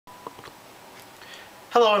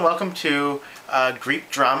Hello and welcome to Greek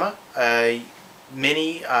Drama, a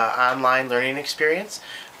mini online learning experience.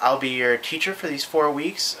 I'll be your teacher for these 4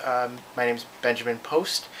 weeks. My name is Benjamin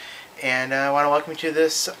Post, and I want to welcome you to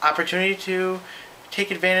this opportunity to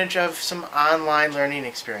take advantage of some online learning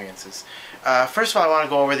experiences. First of all, I want to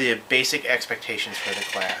go over the basic expectations for the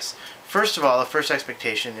class. First of all, the first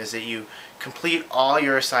expectation is that you complete all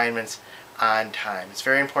your assignments on time. It's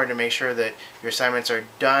very important to make sure that your assignments are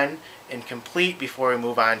done and complete before we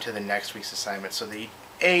move on to the next week's assignment, so that you,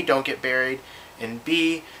 A, don't get buried, and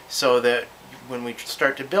B, so that when we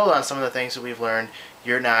start to build on some of the things that we've learned,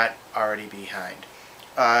 you're not already behind.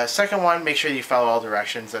 Second one, make sure that you follow all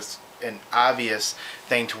directions. That's an obvious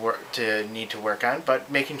thing to need to work on,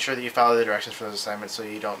 but making sure that you follow the directions for those assignments so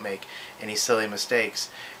you don't make any silly mistakes.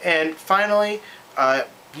 And finally,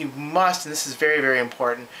 you must, and this is very, very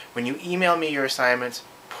important, when you email me your assignments,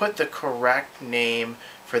 put the correct name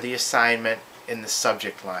for the assignment in the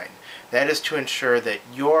subject line. That is to ensure that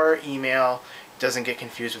your email doesn't get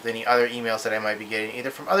confused with any other emails that I might be getting, either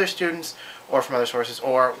from other students or from other sources,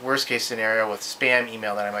 or worst case scenario with spam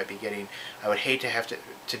email that I might be getting. I would hate to have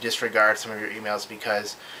to disregard some of your emails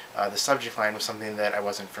because the subject line was something that I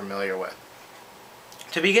wasn't familiar with.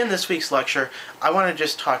 To begin this week's lecture, I want to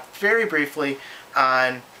just talk very briefly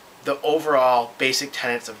on the overall basic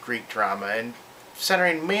tenets of Greek drama, and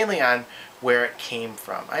centering mainly on where it came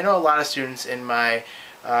from. I know a lot of students in my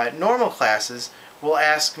normal classes will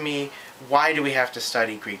ask me, why do we have to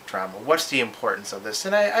study Greek drama? What's the importance of this?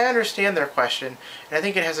 And I understand their question, and I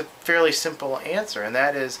think it has a fairly simple answer, and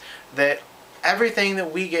that is that everything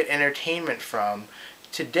that we get entertainment from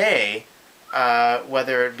today,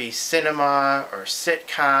 whether it be cinema or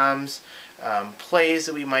sitcoms, plays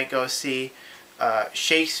that we might go see,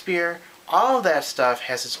 Shakespeare, all of that stuff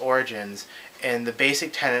has its origins in the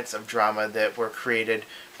basic tenets of drama that were created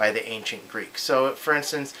by the ancient Greeks. So, for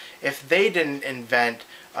instance, if they didn't invent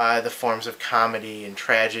the forms of comedy and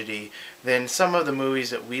tragedy, then some of the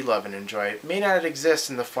movies that we love and enjoy may not exist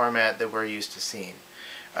in the format that we're used to seeing.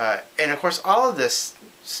 And of course, all of this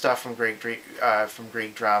stuff from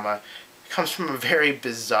Greek drama comes from a very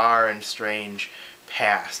bizarre and strange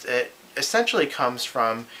past. It essentially comes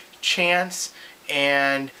from chants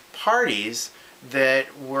and parties that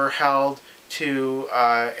were held to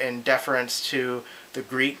in deference to the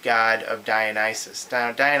Greek god of Dionysus.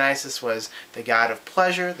 Now, Dionysus was the god of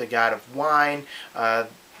pleasure, the god of wine,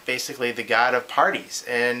 basically the god of parties.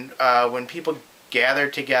 And when people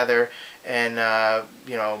gathered together and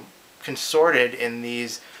consorted in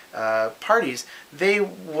these parties, they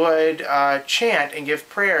would chant and give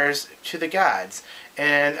prayers to the gods.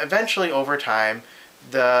 And eventually, over time,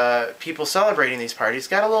 the people celebrating these parties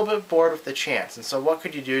got a little bit bored with the chants. And so what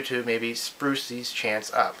could you do to maybe spruce these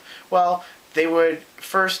chants up? Well, they would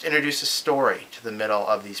first introduce a story to the middle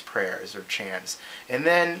of these prayers or chants. And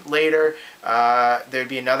then later, there'd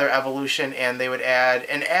be another evolution, and they would add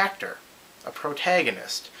an actor, a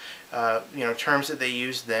protagonist. Terms that they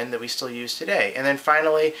used then that we still use today. And then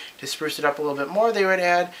finally, to spruce it up a little bit more, they would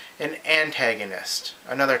add an antagonist,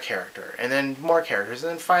 another character, and then more characters.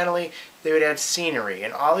 And then finally, they would add scenery,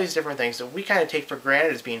 and all these different things that we kind of take for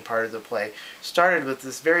granted as being part of the play started with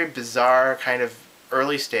this very bizarre kind of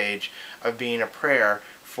early stage of being a prayer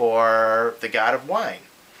for the god of wine.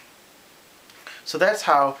 So that's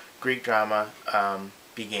how Greek drama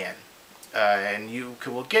began. And you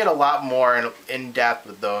will get a lot more in depth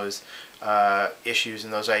with those issues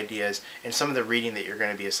and those ideas in some of the reading that you're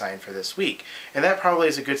going to be assigned for this week. And that probably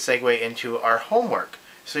is a good segue into our homework.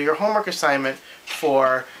 So your homework assignment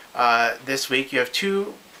for this week, you have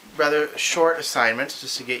 2 rather short assignments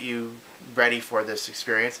just to get you ready for this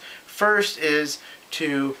experience. First is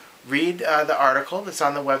to read the article that's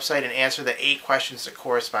on the website and answer the 8 questions that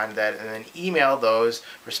correspond to that, and then email those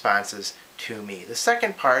responses to me. The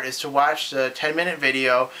second part is to watch the 10-minute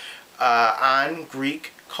video on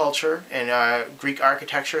Greek culture and Greek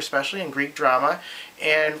architecture, especially, and Greek drama,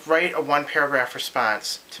 and write a 1-paragraph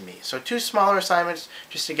response to me. So 2 smaller assignments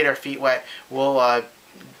just to get our feet wet. We'll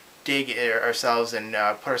dig ourselves and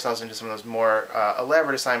put ourselves into some of those more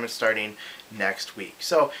elaborate assignments starting next week.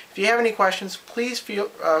 So if you have any questions, please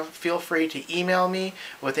feel free to email me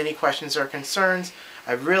with any questions or concerns.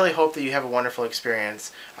 I really hope that you have a wonderful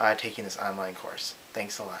experience taking this online course.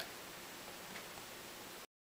 Thanks a lot.